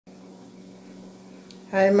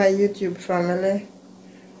Hi my YouTube family,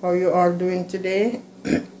 how you all doing today?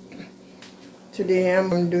 Today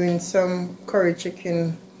I'm doing some curry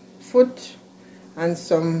chicken foot and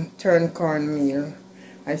some turned cornmeal.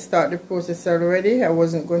 I start the process already. I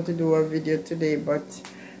wasn't going to do a video today, but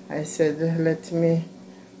I said let me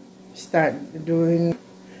start do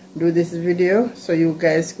this video so you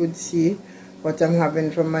guys could see what I'm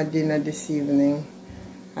having for my dinner this evening.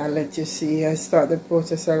 I'll let you see. I start the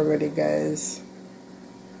process already, guys.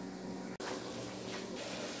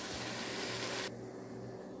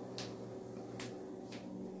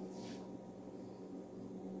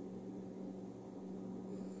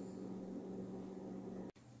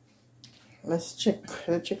 Let's check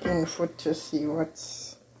the chicken foot to see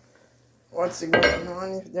what's going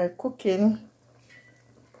on, if they're cooking.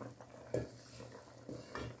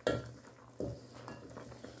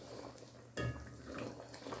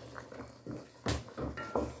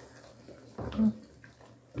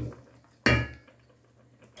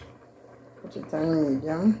 Put it on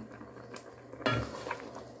medium.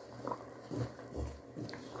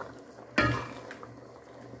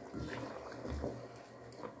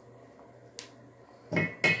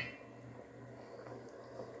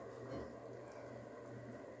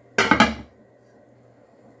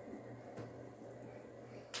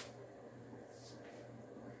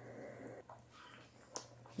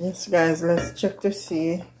 Yes guys, let's check to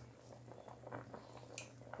see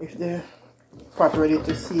if the pot ready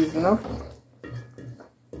to season up.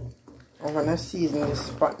 I'm gonna season this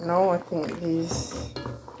pot now. I think these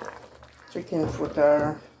chicken foot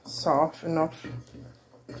are soft enough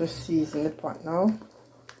to season the pot now.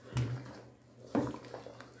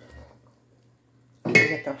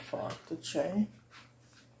 Get a fork to try.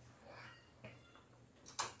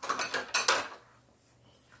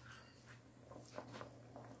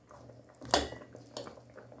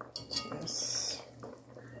 Yes.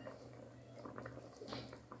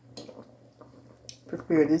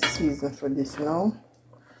 Prepare the season for this now.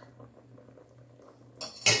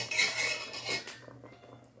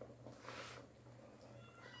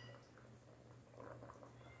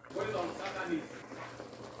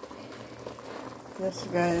 Yes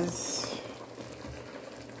guys,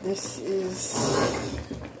 this is,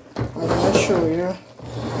 I'm gonna show you.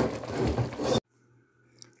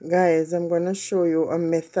 Guys, I'm gonna show you a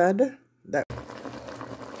method that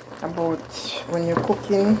about when you're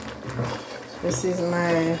cooking. This is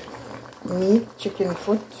my meat, chicken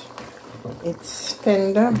foot. It's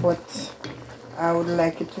tender, but I would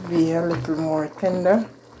like it to be a little more tender.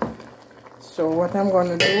 So what I'm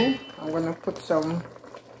gonna do, I'm gonna put some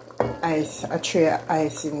ice, a tray of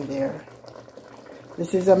ice in there.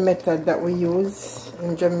 This is a method that we use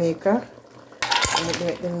in Jamaica, and it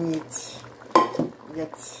makes the meat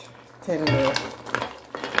get tender.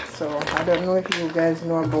 So I don't know if you guys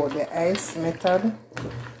know about the ice method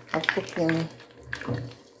of cooking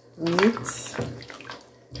meat.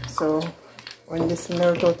 So when this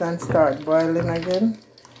melt out and start boiling again,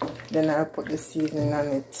 then I'll put the seasoning on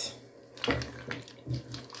it.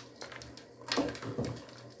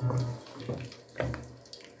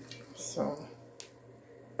 So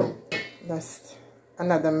that's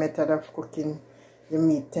another method of cooking the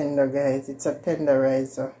meat tender, guys. It's a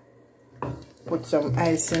tenderizer. Put some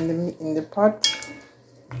ice in the pot,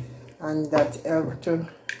 and that helps to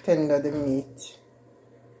tender the meat.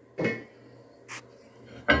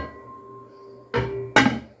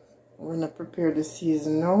 I'm gonna prepare the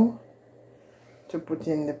season now to put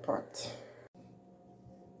in the pot.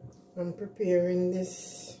 I'm preparing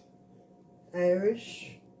this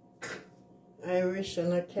Irish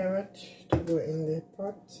and a carrot to go in the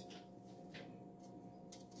pot.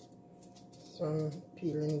 So I'm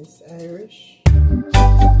peeling this Irish.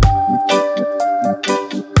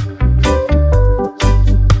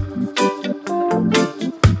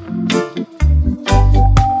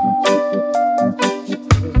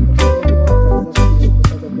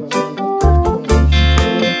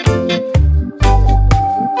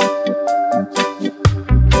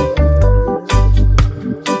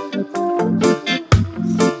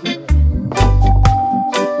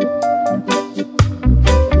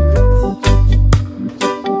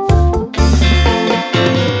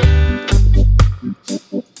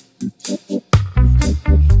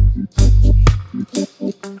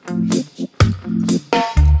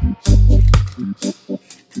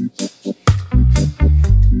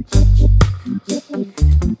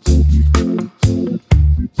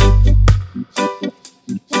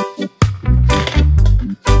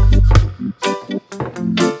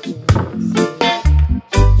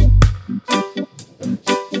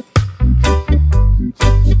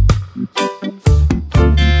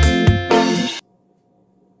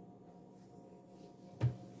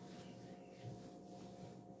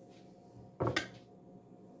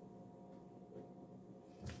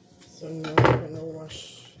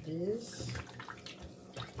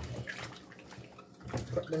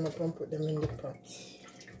 them up and put them in the pot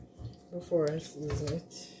before I season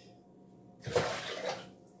it.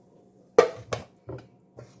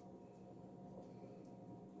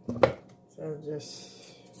 So I'll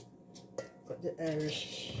just put the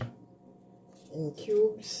Irish in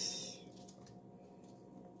cubes.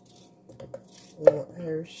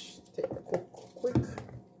 Irish take the cook quick.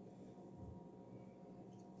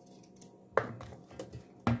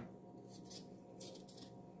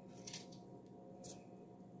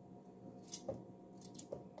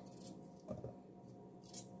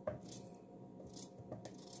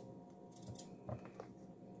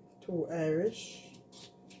 Two Irish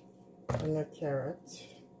and a carrot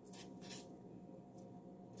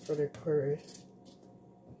for the curry.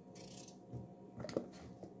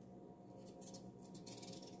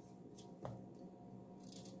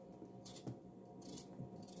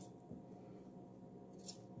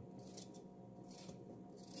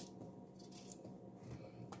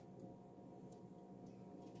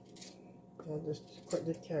 I'll just cut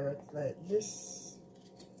the carrot like this.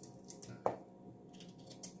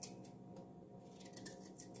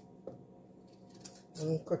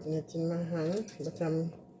 I'm cutting it in my hand, but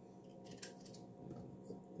I'm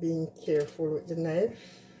being careful with the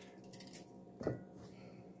knife.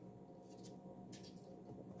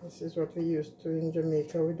 This is what we used to in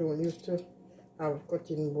Jamaica. We don't used to have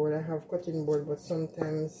cutting board. I have cutting board, but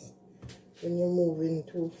sometimes when you're moving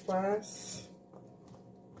too fast,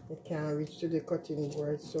 you can't reach to the cutting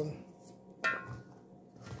board. So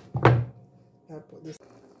I'll put this.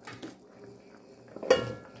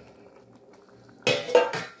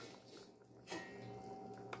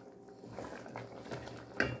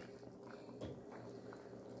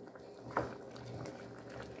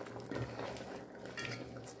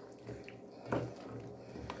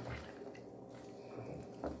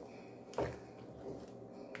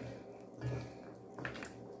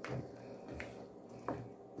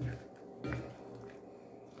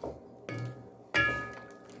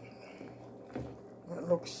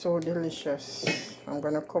 Looks so delicious. I'm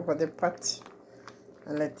gonna cover the pot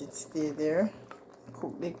and let it stay there.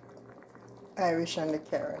 Cook the Irish and the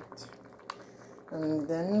carrot, and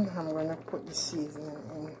then I'm gonna put the seasoning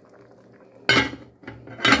in.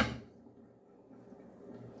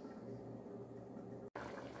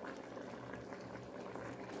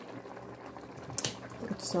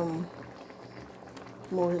 Put some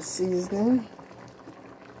more seasoning.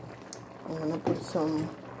 I'm gonna put some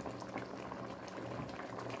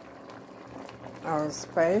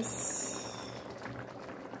allspice,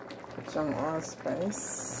 put some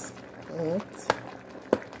allspice in it,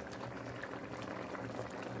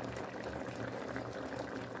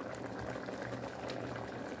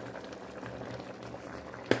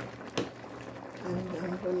 and then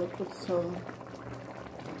I'm going to put some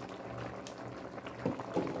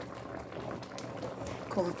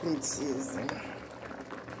complete seasoning.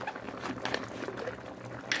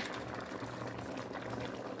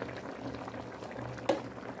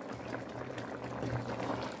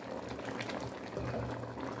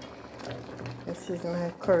 This is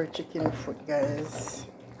my curry chicken foot, guys.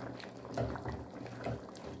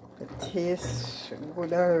 It tastes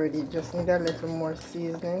good already, just need a little more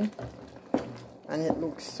seasoning, and it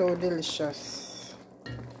looks so delicious.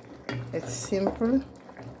 It's simple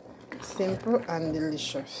and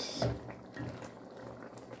delicious.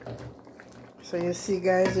 So you see,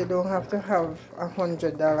 guys, you don't have to have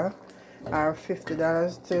 $100 or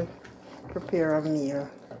 $50 to prepare a meal.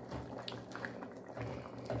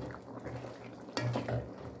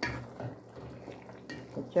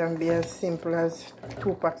 It can be as simple as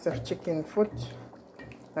 2 packs of chicken foot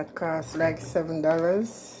that costs like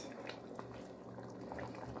 $7,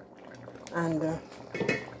 and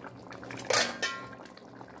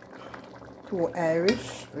 2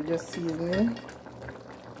 Irish with just seasoning,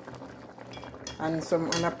 and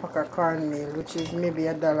a pack of cornmeal, which is maybe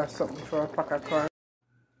 $1 something for a pack of corn.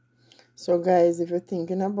 So guys, if you're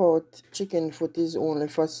thinking about chicken foot is only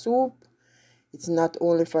for soup, it's not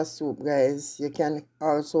only for soup, guys. You can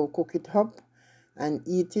also cook it up and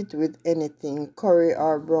eat it with anything, curry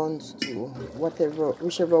or brown stew, whatever,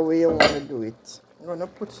 whichever way you want to do it. I'm gonna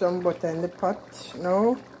put some butter in the pot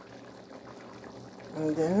now,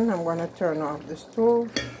 and then I'm gonna turn off the stove.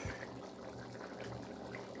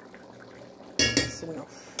 That's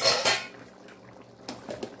enough.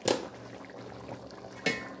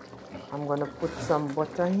 I'm gonna put some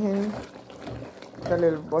butter in, a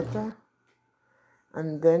little butter,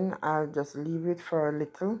 and then I'll just leave it for a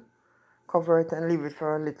little, cover it and leave it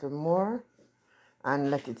for a little more, and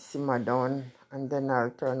let it simmer down, and then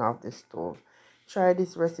I'll turn off the stove. Try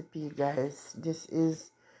this recipe, guys. This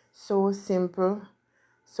is so simple,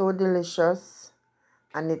 so delicious,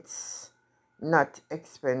 and it's not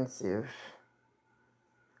expensive.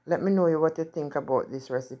 Let me know what you think about this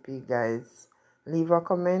recipe, guys. Leave a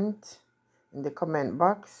comment in the comment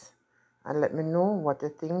box and let me know what you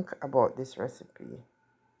think about this recipe.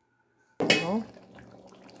 Now,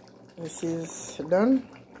 this is done.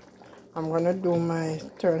 I'm gonna do my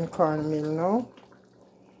turned cornmeal now.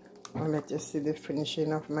 I'll let you see the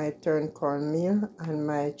finishing of my turned cornmeal and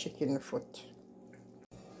my chicken foot.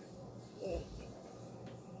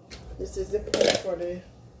 This is the pot for the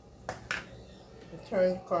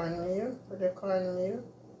turned cornmeal. For the cornmeal,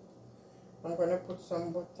 I'm gonna put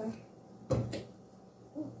some butter.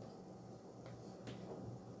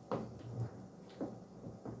 Put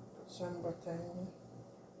some butter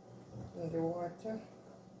in the water,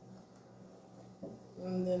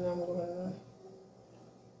 and then I'm gonna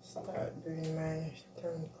start doing my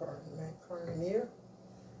cornmeal,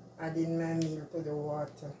 adding my meal to the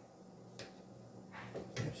water.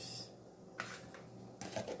 Yes.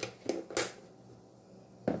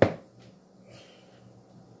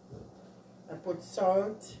 I put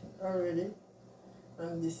salt already,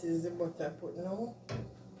 and this is the butter I put now.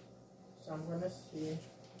 So I'm gonna see.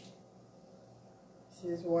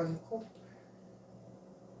 This is 1 cup.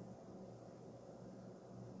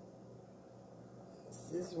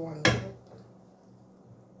 This is 1 cup.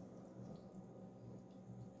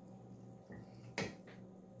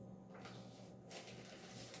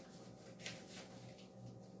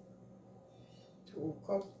 Two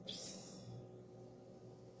cups.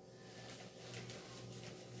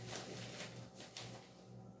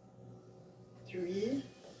 Three.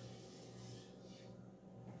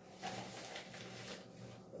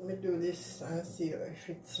 Let me do this and see if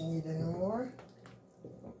it's needed more.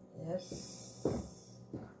 Yes.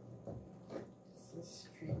 This is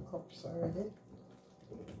 3 cups already.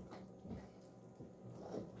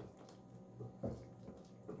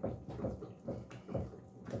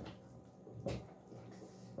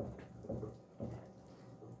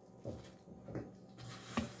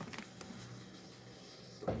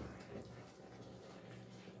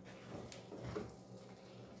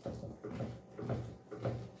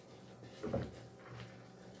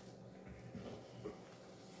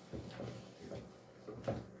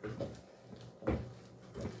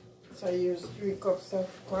 So I use 3 cups of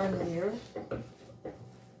cornmeal. I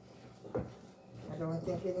don't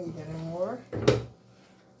think you need any more. I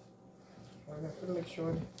have to make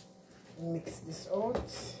sure you mix this out.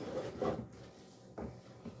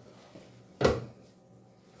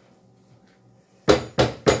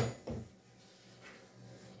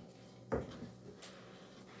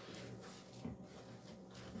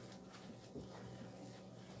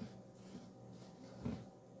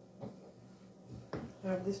 I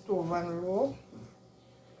have the stove on low.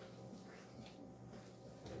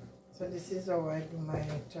 So this is how I do my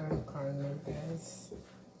turned cornmeal, guys.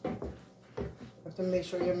 Have to make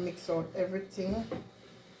sure you mix out everything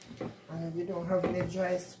and you don't have any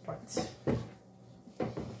dry spots.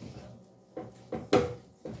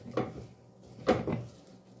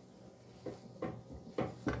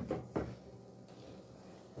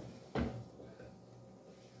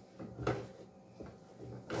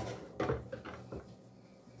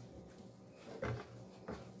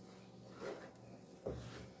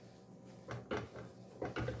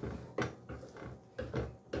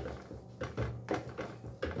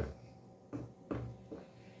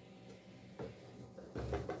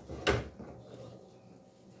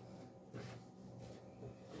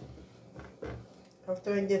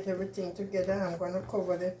 After I get everything together, I'm going to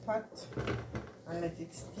cover the pot and let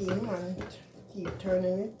it steam and keep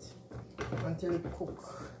turning it until it cooks.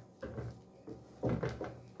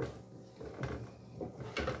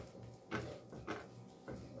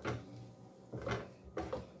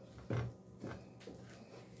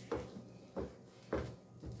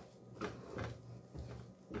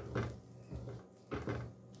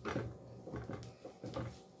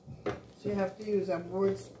 So you have to use a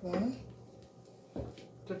board spoon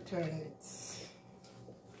to turn it.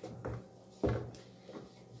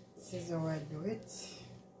 This is how I do it.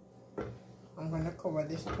 I'm going to cover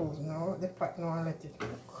the stove now, the pot now, and let it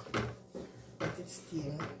cook. Let it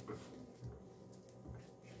steam.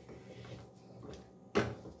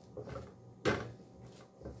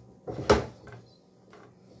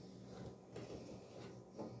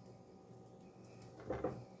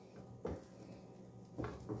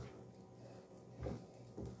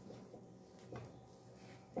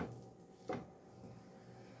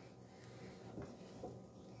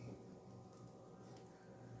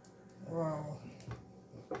 Wow.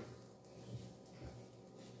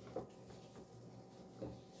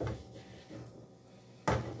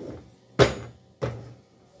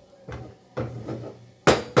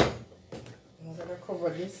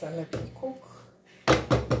 cover this and let it cook.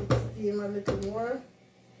 Let it steam a little more.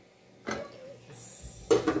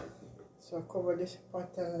 So cover this pot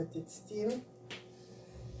and let it steam.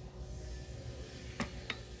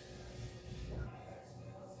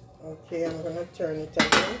 Okay, I'm gonna turn it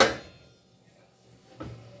again.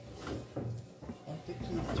 I have to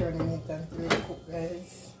keep turning it until it cooks,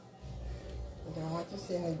 guys. I don't want to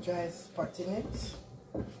see any dry spot in it.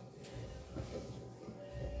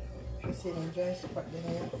 If you see any dry spot, then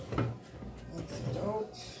you mix it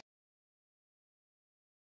out.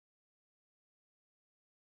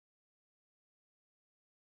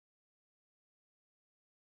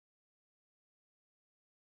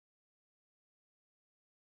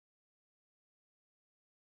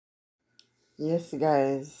 Yes,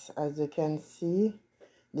 guys, as you can see,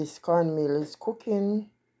 this cornmeal is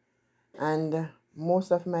cooking, and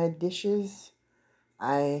most of my dishes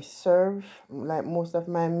I serve, like most of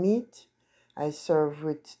my meat, I serve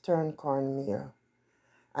with turned cornmeal.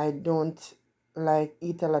 I don't like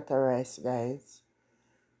eat a lot of rice, guys.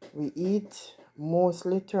 We eat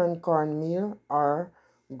mostly turned cornmeal or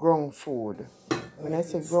ground food. When I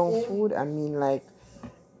say ground food, I mean like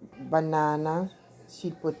banana,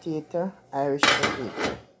 sweet potato, Irish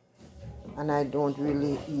potato. And I don't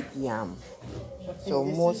really eat yam. So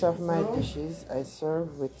most of my dishes I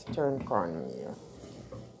serve with turned cornmeal.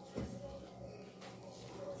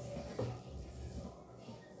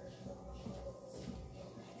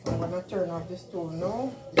 I'm gonna turn off the stove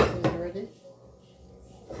now. This is ready.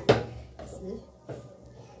 See?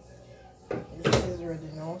 This is ready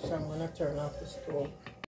now, so I'm gonna turn off the stove.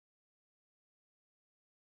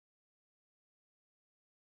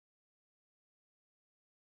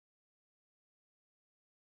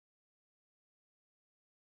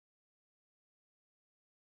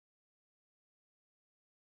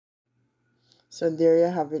 So there you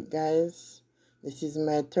have it, guys. This is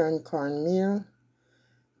my turned cornmeal.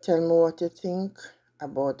 Tell me what you think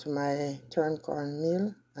about my turned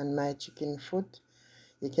cornmeal and my chicken foot.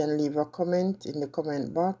 You can leave a comment in the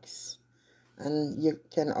comment box, and you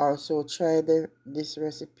can also try this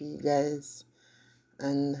recipe, guys.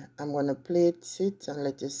 And I'm gonna plate it and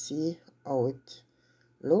let you see how it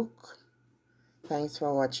look. Thanks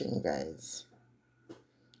for watching, guys.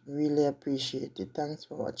 Really appreciate it. Thanks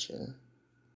for watching.